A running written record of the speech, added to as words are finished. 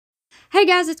Hey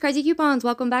guys, it's Crazy Coupons.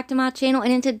 Welcome back to my channel,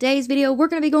 and in today's video, we're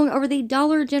going to be going over the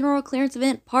Dollar General Clearance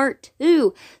Event Part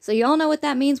 2. So y'all know what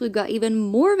that means. We've got even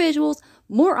more visuals,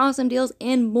 more awesome deals,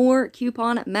 and more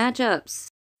coupon matchups.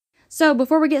 So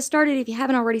before we get started, if you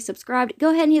haven't already subscribed, go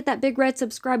ahead and hit that big red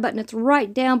subscribe button. It's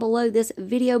right down below this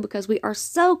video because we are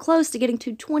so close to getting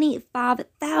to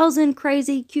 25,000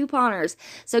 crazy couponers.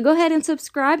 So go ahead and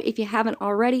subscribe if you haven't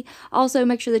already. Also,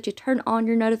 make sure that you turn on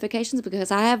your notifications because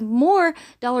I have more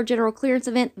Dollar General Clearance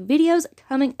Event videos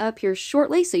coming up here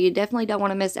shortly. So you definitely don't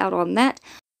want to miss out on that.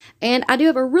 And I do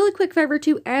have a really quick favor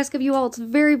to ask of you all. It's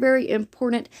very, very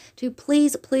important to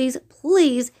please, please,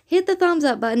 please hit the thumbs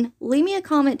up button, leave me a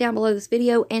comment down below this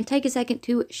video, and take a second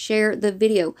to share the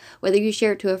video. Whether you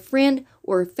share it to a friend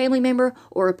or a family member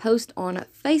or a post on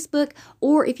Facebook,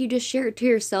 or if you just share it to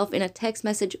yourself in a text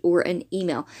message or an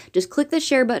email. Just click the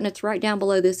share button. It's right down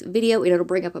below this video, and it'll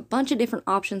bring up a bunch of different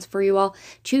options for you all.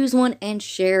 Choose one and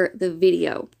share the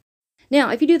video. Now,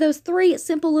 if you do those three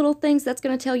simple little things, that's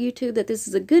going to tell YouTube that this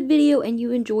is a good video and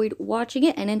you enjoyed watching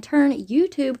it. And in turn,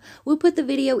 YouTube will put the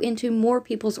video into more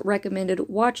people's recommended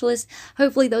watch list.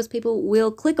 Hopefully, those people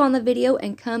will click on the video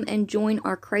and come and join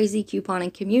our crazy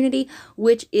couponing community,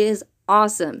 which is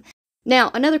awesome.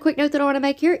 Now, another quick note that I want to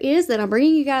make here is that I'm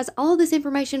bringing you guys all this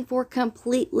information for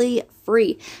completely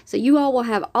free. So you all will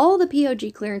have all the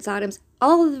POG clearance items,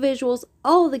 all of the visuals,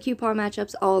 all of the coupon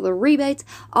matchups, all of the rebates,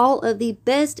 all of the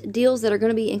best deals that are going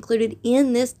to be included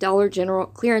in this Dollar General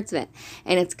clearance event.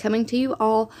 And it's coming to you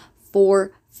all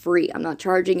for free. I'm not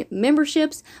charging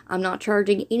memberships. I'm not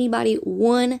charging anybody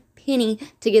one penny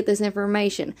to get this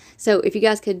information. So if you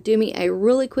guys could do me a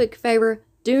really quick favor,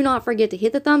 do not forget to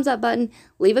hit the thumbs up button,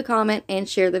 leave a comment, and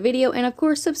share the video. And of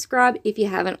course, subscribe if you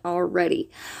haven't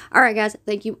already. All right, guys,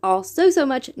 thank you all so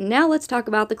much. Now let's talk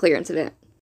about the clearance event.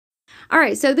 All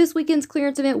right, so this weekend's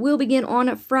clearance event will begin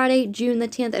on Friday, June the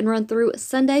 10th and run through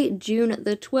Sunday, June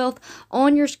the 12th.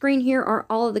 On your screen here are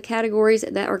all of the categories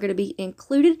that are going to be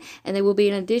included, and they will be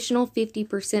an additional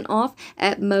 50% off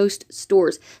at most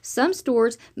stores. Some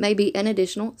stores may be an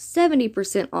additional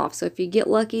 70% off, so if you get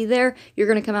lucky there, you're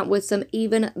going to come out with some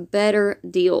even better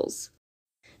deals.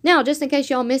 Now, just in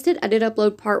case y'all missed it, I did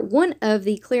upload part 1 of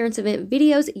the clearance event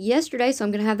videos yesterday, so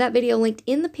I'm going to have that video linked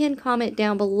in the pinned comment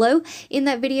down below. In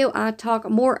that video, I talk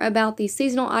more about the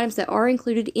seasonal items that are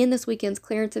included in this weekend's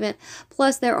clearance event.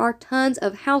 Plus, there are tons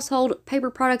of household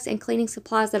paper products and cleaning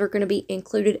supplies that are going to be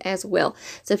included as well.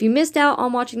 So if you missed out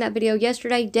on watching that video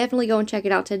yesterday, definitely go and check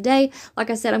it out today. Like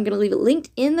I said, I'm going to leave it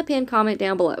linked in the pinned comment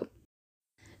down below.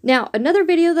 Now, another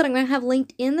video that I'm going to have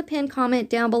linked in the pinned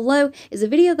comment down below is a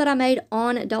video that I made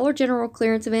on Dollar General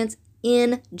clearance events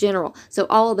in general. So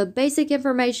all of the basic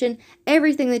information,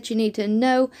 everything that you need to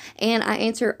know, and I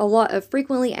answer a lot of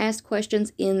frequently asked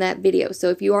questions in that video.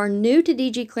 So if you are new to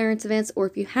DG clearance events or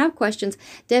if you have questions,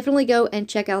 definitely go and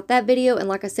check out that video. And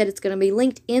like I said, it's going to be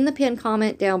linked in the pinned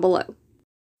comment down below.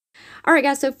 All right,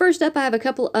 guys, so first up, I have a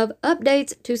couple of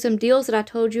updates to some deals that I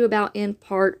told you about in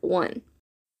part 1.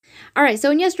 Alright,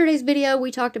 so in yesterday's video,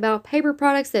 we talked about paper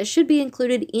products that should be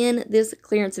included in this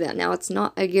clearance event. Now, it's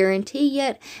not a guarantee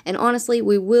yet, and honestly,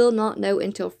 we will not know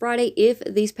until Friday if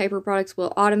these paper products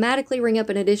will automatically ring up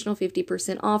an additional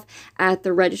 50% off at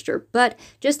the register. But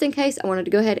just in case, I wanted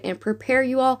to go ahead and prepare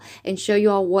you all and show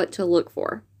you all what to look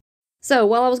for. So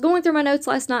while I was going through my notes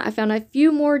last night, I found a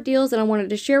few more deals that I wanted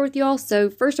to share with y'all.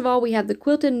 So first of all, we have the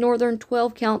Quilted Northern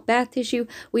 12 count bath tissue.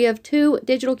 We have 2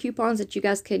 digital coupons that you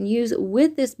guys can use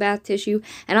with this bath tissue.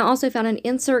 And I also found an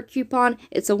insert coupon.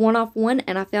 It's a one-off one,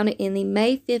 and I found it in the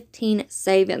May 15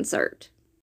 save insert.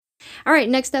 All right,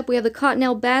 next up, we have the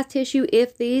Cottonelle bath tissue.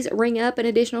 If these ring up an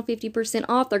additional 50%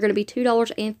 off, they're going to be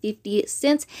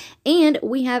 $2.50. And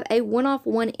we have a one-off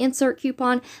one insert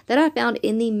coupon that I found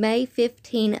in the May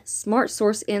 15 Smart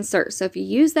Source insert. So if you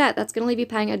use that, that's going to leave you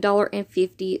paying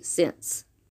 $1.50.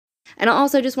 And I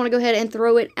also just want to go ahead and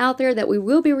throw it out there that we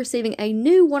will be receiving a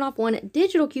new one-off one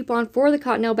digital coupon for the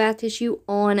Cottonelle bath tissue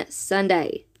on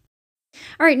Sunday.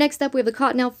 All right, next up, we have the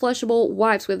Cottonelle flushable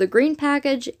wipes. We have the green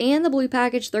package and the blue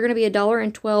package. They're going to be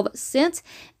 $1.12.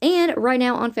 And right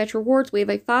now on Fetch Rewards, we have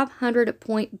a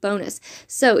 500-point bonus.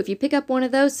 So if you pick up one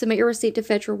of those, submit your receipt to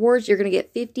Fetch Rewards, you're going to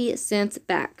get 50 cents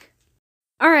back.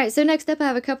 Alright, so next up I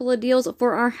have a couple of deals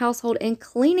for our household and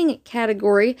cleaning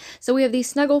category. So we have the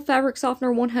Snuggle Fabric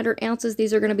Softener 100 ounces.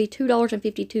 These are going to be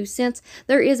 $2.52.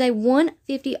 There is a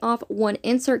 $1.50 off one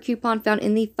insert coupon found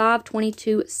in the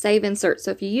 5/22 save insert.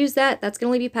 So if you use that, that's going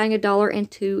to leave you paying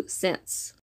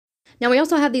 $1.02. Now we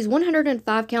also have these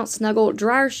 105 count Snuggle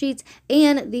dryer sheets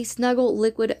and the Snuggle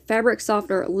liquid fabric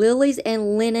softener, lilies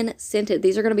and linen scented.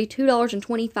 These are going to be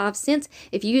 $2.25.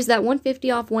 If you use that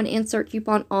 $150 off one insert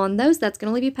coupon on those, that's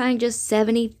going to leave you paying just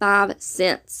 75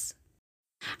 cents.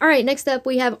 All right, next up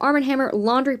we have Arm & Hammer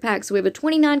laundry packs. So we have a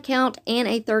 29 count and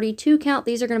a 32 count.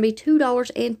 These are going to be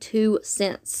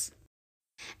 $2.02.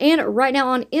 And right now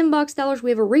on Inbox Dollars,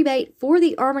 we have a rebate for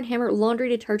the Arm & Hammer laundry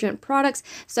detergent products.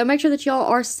 So make sure that y'all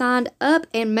are signed up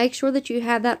and make sure that you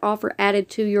have that offer added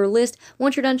to your list.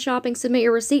 Once you're done shopping, submit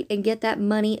your receipt and get that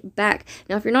money back.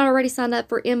 Now, if you're not already signed up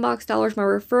for Inbox Dollars, my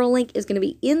referral link is going to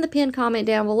be in the pinned comment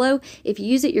down below. If you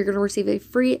use it, you're going to receive a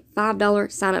free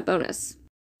 $5 sign-up bonus.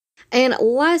 And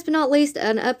last but not least,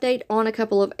 an update on a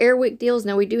couple of Airwick deals.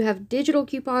 Now, we do have digital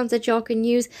coupons that y'all can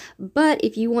use, but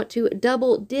if you want to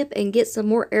double dip and get some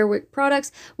more Airwick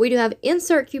products, we do have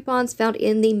insert coupons found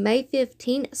in the May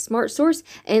 15 Smart Source,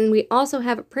 and we also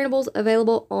have printables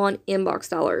available on Inbox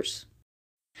Dollars.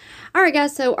 Alright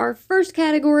guys, so our first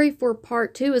category for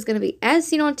part 2 is going to be as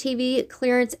seen on TV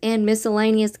clearance and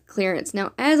miscellaneous clearance.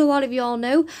 Now, as a lot of y'all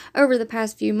know, over the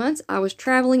past few months, I was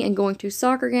traveling and going to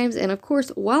soccer games, and of course,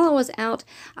 while I was out,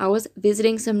 I was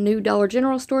visiting some new Dollar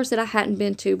General stores that I hadn't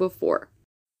been to before.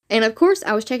 And of course,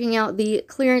 I was checking out the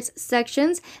clearance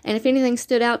sections, and if anything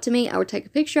stood out to me, I would take a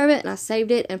picture of it, and I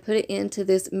saved it and put it into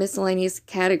this miscellaneous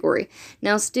category.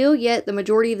 Now, still yet, the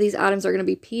majority of these items are going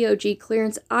to be POG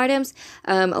clearance items.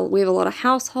 We have a lot of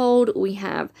household, we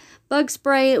have bug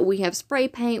spray, we have spray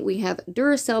paint, we have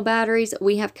Duracell batteries,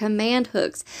 we have command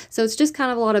hooks. So it's just kind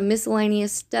of a lot of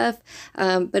miscellaneous stuff.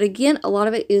 But again, a lot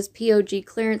of it is POG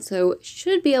clearance, so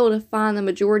should be able to find the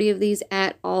majority of these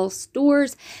at all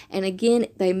stores. And again,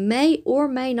 they may or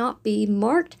may not be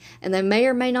marked, and they may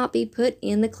or may not be put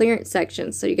in the clearance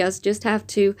section. So you guys just have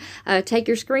to take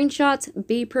your screenshots,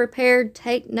 be prepared,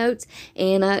 take notes,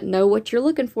 and know what you're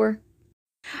looking for.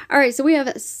 Alright, so we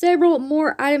have several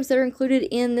more items that are included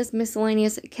in this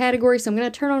miscellaneous category, so I'm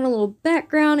going to turn on a little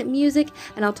background music,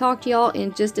 and I'll talk to y'all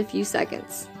in just a few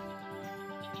seconds.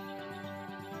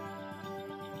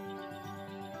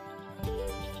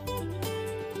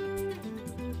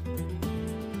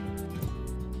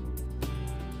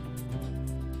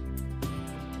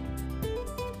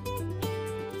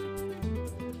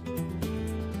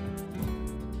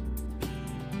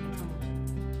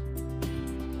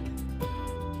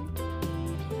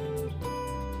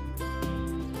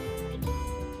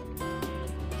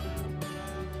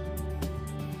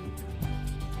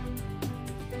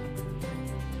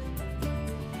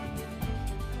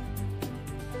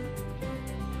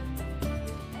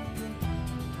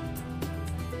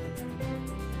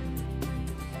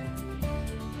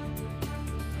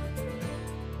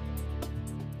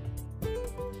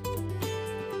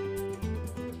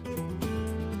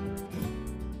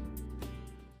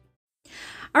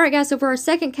 Alright guys, so for our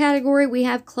second category, we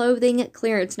have clothing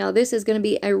clearance. Now this is going to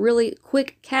be a really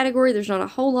quick category. There's not a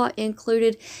whole lot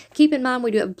included. Keep in mind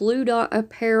we do have Blue Dot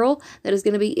apparel that is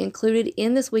going to be included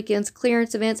in this weekend's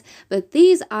clearance events, but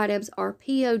these items are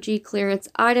POG clearance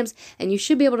items, and you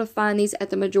should be able to find these at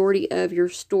the majority of your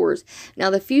stores. Now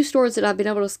the few stores that I've been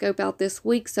able to scope out this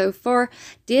week so far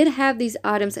did have these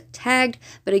items tagged,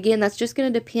 but again, that's just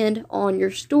going to depend on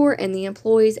your store and the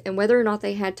employees and whether or not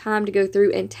they had time to go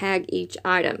through and tag each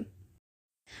item.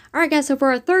 Alright guys, so for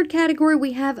our third category,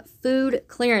 we have food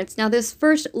clearance. Now this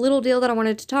first little deal that I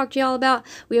wanted to talk to y'all about,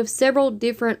 we have several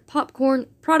different popcorn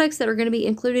products that are going to be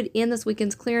included in this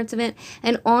weekend's clearance event.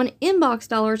 And on Inbox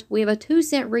Dollars, we have a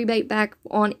 2-cent rebate back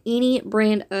on any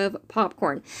brand of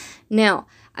popcorn. Now,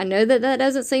 I know that that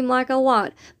doesn't seem like a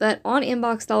lot, but on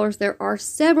Inbox Dollars, there are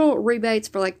several rebates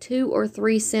for like 2 or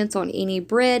 3 cents on any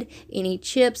bread, any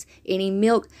chips, any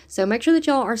milk. So make sure that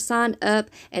y'all are signed up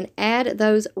and add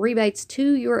those rebates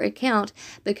to your account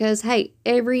because, hey,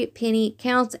 every penny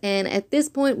counts. And at this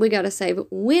point, we got to save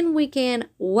when we can,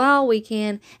 while we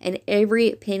can, and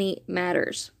every penny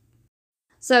matters.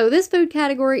 So this food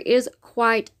category is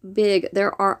quite big.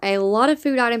 There are a lot of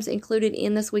food items included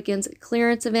in this weekend's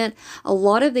clearance event. A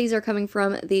lot of these are coming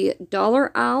from the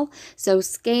dollar aisle. So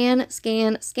scan,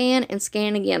 scan, scan, and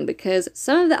scan again because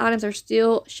some of the items are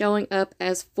still showing up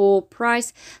as full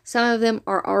price. Some of them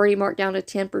are already marked down to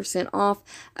 10% off.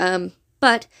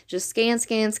 But just scan,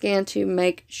 scan, scan to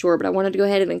make sure. But I wanted to go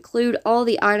ahead and include all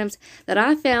the items that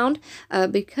I found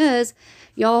because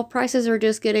y'all, prices are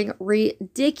just getting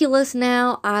ridiculous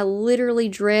now. I literally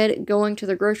dread going to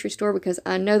the grocery store because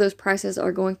I know those prices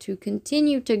are going to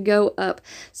continue to go up.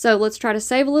 So let's try to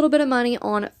save a little bit of money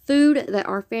on food that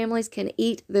our families can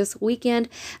eat this weekend.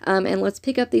 And let's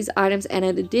pick up these items at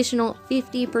an additional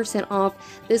 50%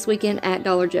 off this weekend at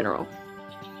Dollar General.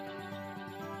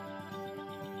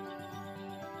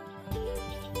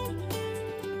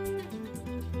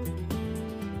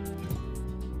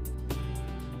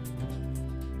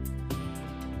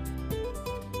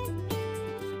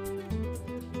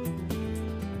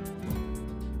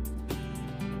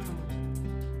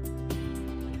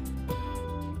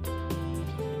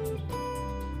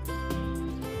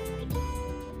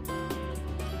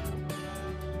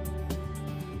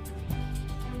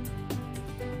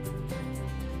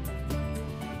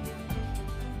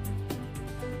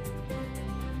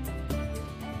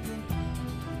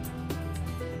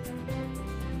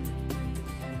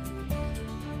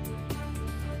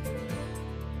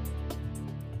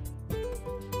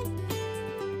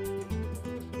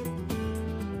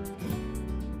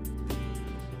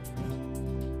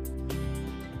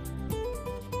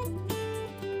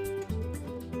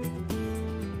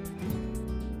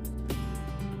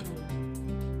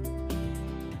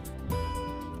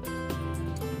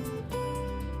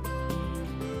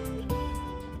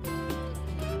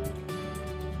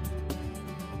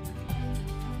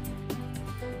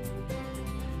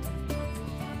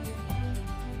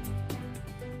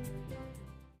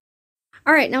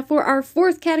 All right, now for our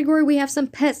fourth category, we have some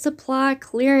pet supply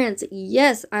clearance.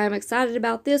 Yes, I am excited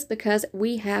about this because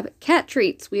we have cat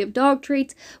treats, we have dog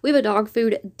treats, we have a dog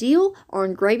food deal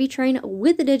on Gravy Train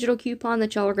with the digital coupon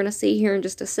that y'all are going to see here in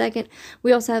just a second.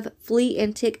 We also have flea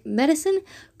and tick medicine,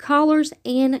 collars,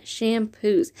 and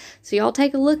shampoos. So y'all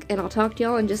take a look and I'll talk to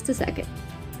y'all in just a second.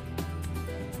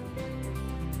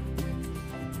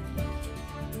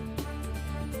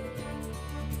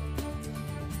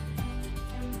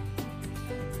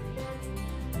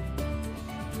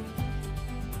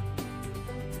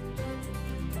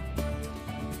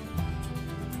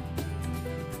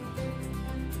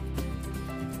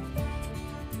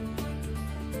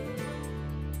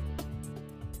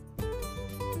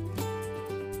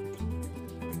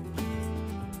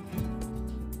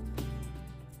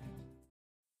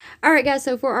 Alright guys,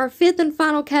 so for our fifth and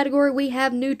final category, we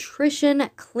have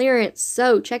nutrition clearance.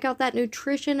 So check out that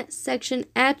nutrition section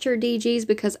at your DGs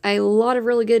because a lot of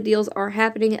really good deals are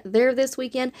happening there this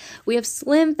weekend. We have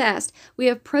Slim Fast, we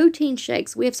have protein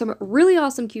shakes, we have some really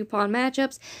awesome coupon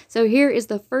matchups. So here is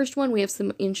the first one. We have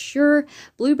some Ensure,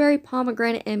 blueberry,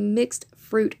 pomegranate, and mixed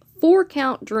fruit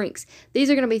 4-count drinks. These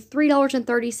are going to be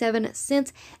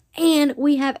 $3.37. And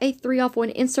we have a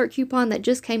 3-off-1 insert coupon that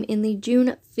just came in the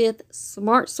June 5th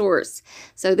Smart Source.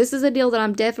 So this is a deal that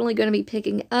I'm definitely going to be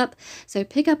picking up. So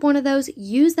pick up one of those,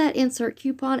 use that insert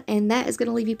coupon, and that is going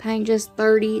to leave you paying just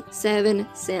 37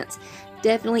 cents.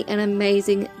 Definitely an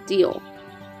amazing deal.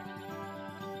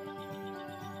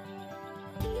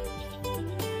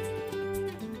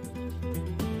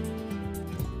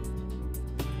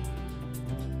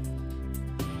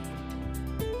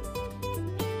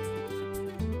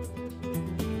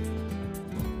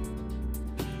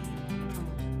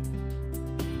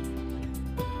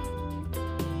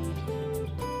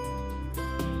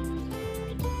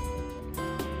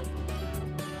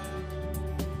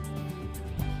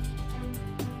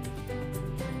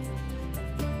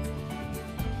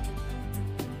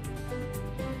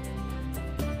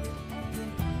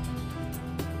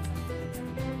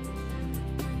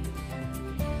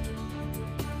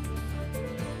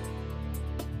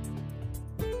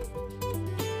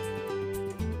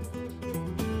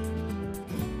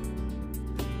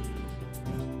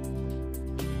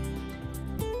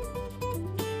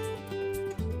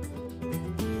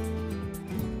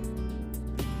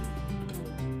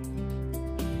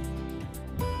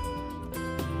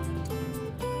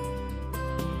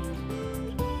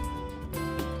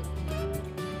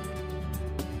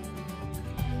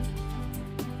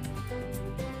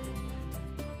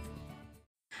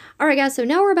 Alright guys, so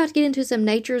now we're about to get into some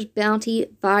Nature's Bounty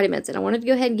vitamins, and I wanted to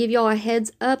go ahead and give y'all a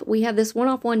heads up. We have this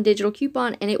 1-off-1 digital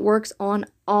coupon, and it works on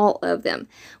all of them.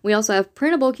 We also have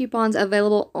printable coupons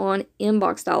available on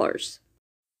inbox dollars.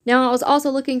 Now, I was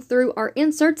also looking through our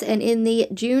inserts, and in the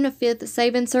June 5th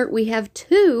save insert, we have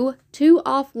two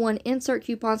 2-off-1 insert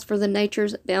coupons for the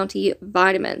Nature's Bounty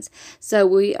vitamins. So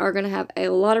we are going to have a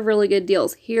lot of really good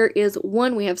deals. Here is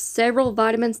one. We have several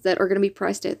vitamins that are going to be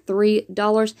priced at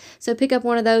 $3. So pick up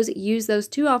one of those, use those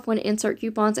 2-off-1 insert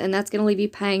coupons, and that's going to leave you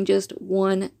paying just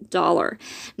 $1.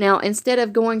 Now, instead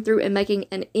of going through and making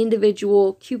an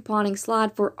individual couponing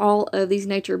slide for all of these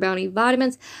Nature Bounty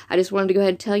vitamins, I just wanted to go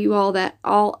ahead and tell you all that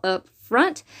all up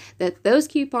front, that those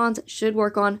coupons should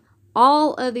work on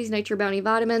all of these Nature Bounty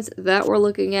vitamins that we're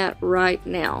looking at right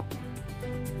now.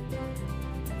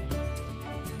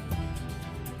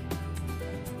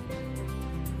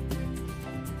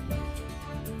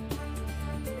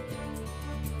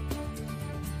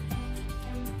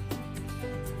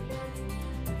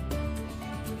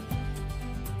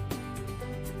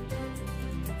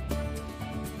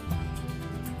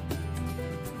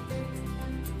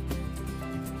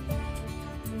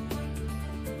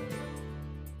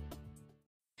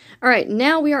 Alright,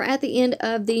 now we are at the end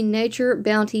of the Nature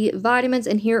Bounty vitamins,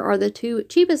 and here are the two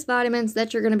cheapest vitamins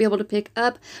that you're going to be able to pick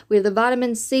up. We have the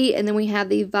vitamin C, and then we have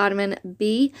the vitamin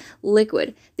B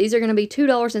liquid. These are going to be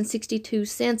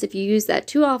 $2.62. If you use that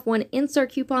 2-off-1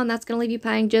 insert coupon, that's going to leave you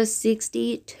paying just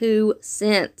 62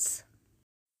 cents.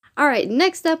 Alright,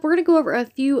 next up, we're going to go over a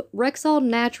few Rexall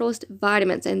Naturalist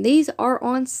vitamins, and these are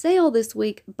on sale this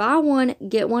week. Buy one,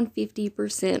 get one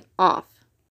 50% off.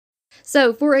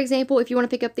 So, for example, if you want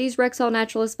to pick up these Rexall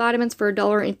Naturalist vitamins for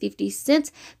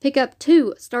 $1.50, pick up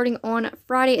two starting on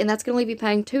Friday, and that's going to leave you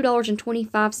paying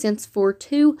 $2.25 for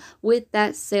two with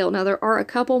that sale. Now, there are a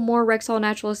couple more Rexall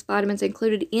Naturalist vitamins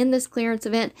included in this clearance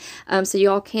event, so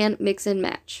y'all can mix and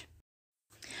match.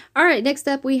 All right, next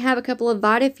up we have a couple of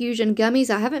Vitafusion gummies.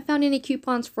 I haven't found any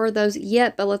coupons for those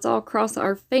yet, but let's all cross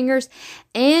our fingers.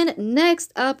 And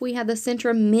next up we have the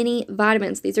Centrum Mini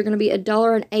Vitamins. These are going to be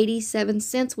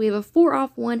 $1.87. We have a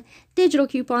 4-off-1 digital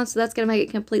coupon, so that's going to make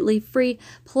it completely free,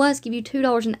 plus give you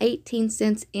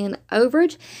 $2.18 in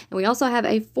overage. And we also have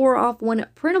a 4-off-1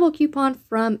 printable coupon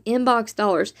from Inbox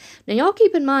Dollars. Now y'all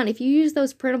keep in mind, if you use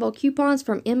those printable coupons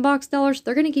from Inbox Dollars,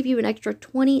 they're going to give you an extra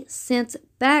 20 cents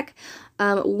back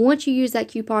once you use that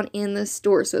coupon in the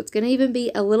store. So it's going to even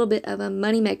be a little bit of a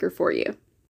moneymaker for you.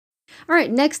 All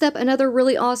right, next up, another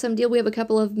really awesome deal. We have a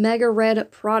couple of Mega Red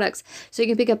products. So you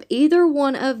can pick up either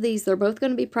one of these. They're both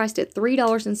going to be priced at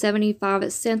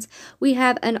 $3.75. We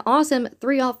have an awesome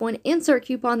 3-off-1 insert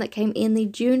coupon that came in the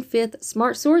June 5th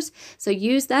Smart Source. So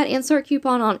use that insert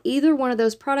coupon on either one of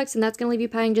those products, and that's going to leave you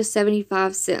paying just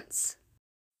 75 cents.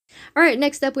 All right,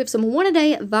 next up we have some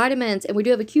 1-a-day vitamins, and we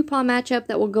do have a coupon matchup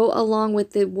that will go along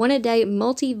with the 1-a-day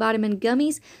multivitamin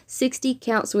gummies, 60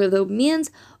 count. So we have the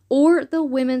men's or the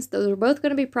women's. Those are both going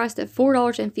to be priced at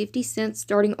 $4.50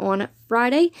 starting on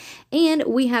Friday. And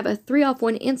we have a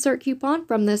 3-off-1 insert coupon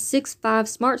from the 6.5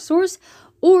 Smart Source,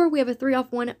 or we have a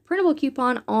 3-off-1 printable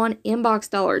coupon on Inbox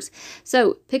Dollars.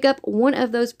 So pick up one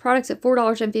of those products at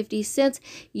 $4.50.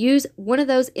 Use one of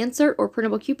those insert or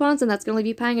printable coupons, and that's going to leave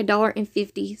you paying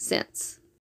 $1.50.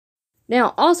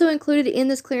 Now, also included in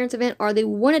this clearance event are the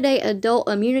 1-a-day adult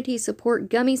immunity support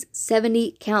gummies,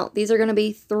 70 count. These are going to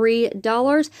be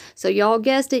 $3. So y'all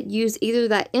guessed it, use either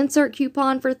that insert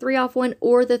coupon for 3-off-1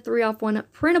 or the 3-off-1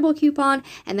 printable coupon,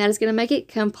 and that is going to make it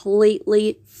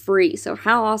completely free. So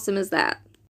how awesome is that?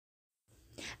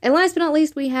 And last but not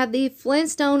least, we have the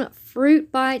Flintstone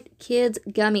Fruit Bite Kids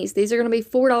Gummies. These are going to be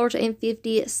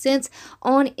 $4.50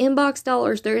 on Inbox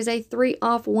Dollars. There is a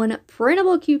 3-off-1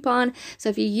 printable coupon. So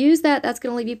if you use that, that's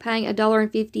going to leave you paying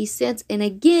 $1.50. And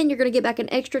again, you're going to get back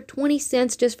an extra 20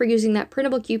 cents just for using that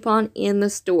printable coupon in the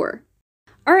store.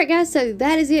 Alright guys, so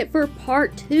that is it for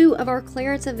part 2 of our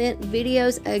clearance event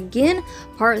videos. Again,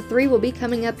 part 3 will be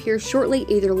coming up here shortly,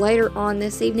 either later on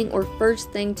this evening or first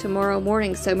thing tomorrow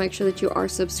morning. So make sure that you are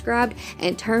subscribed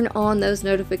and turn on those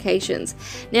notifications.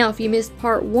 Now, if you missed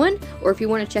part 1, or if you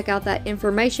want to check out that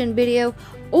information video,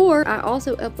 or I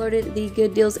also uploaded the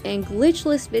Good Deals and Glitch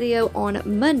List video on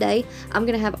Monday. I'm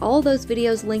going to have all those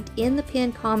videos linked in the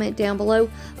pinned comment down below,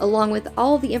 along with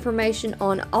all the information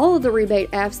on all of the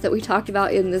rebate apps that we talked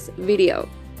about in this video.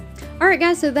 Alright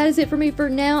guys, so that is it for me for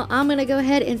now. I'm going to go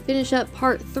ahead and finish up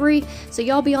part 3, so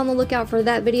y'all be on the lookout for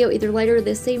that video either later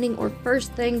this evening or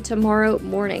first thing tomorrow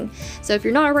morning. So if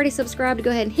you're not already subscribed,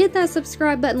 go ahead and hit that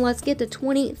subscribe button. Let's get to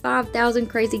 25,000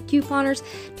 crazy couponers.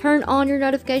 Turn on your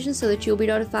notifications so that you'll be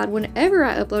notified whenever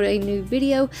I upload a new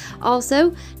video.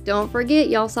 Also, don't forget,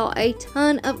 y'all saw a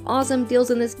ton of awesome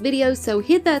deals in this video, so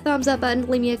hit that thumbs up button,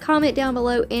 leave me a comment down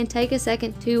below, and take a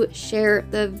second to share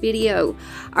the video.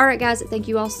 Alright guys, thank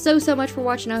you all so much for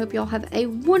watching. I hope you all have a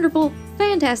wonderful,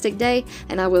 fantastic day,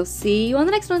 and I will see you on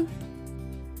the next one.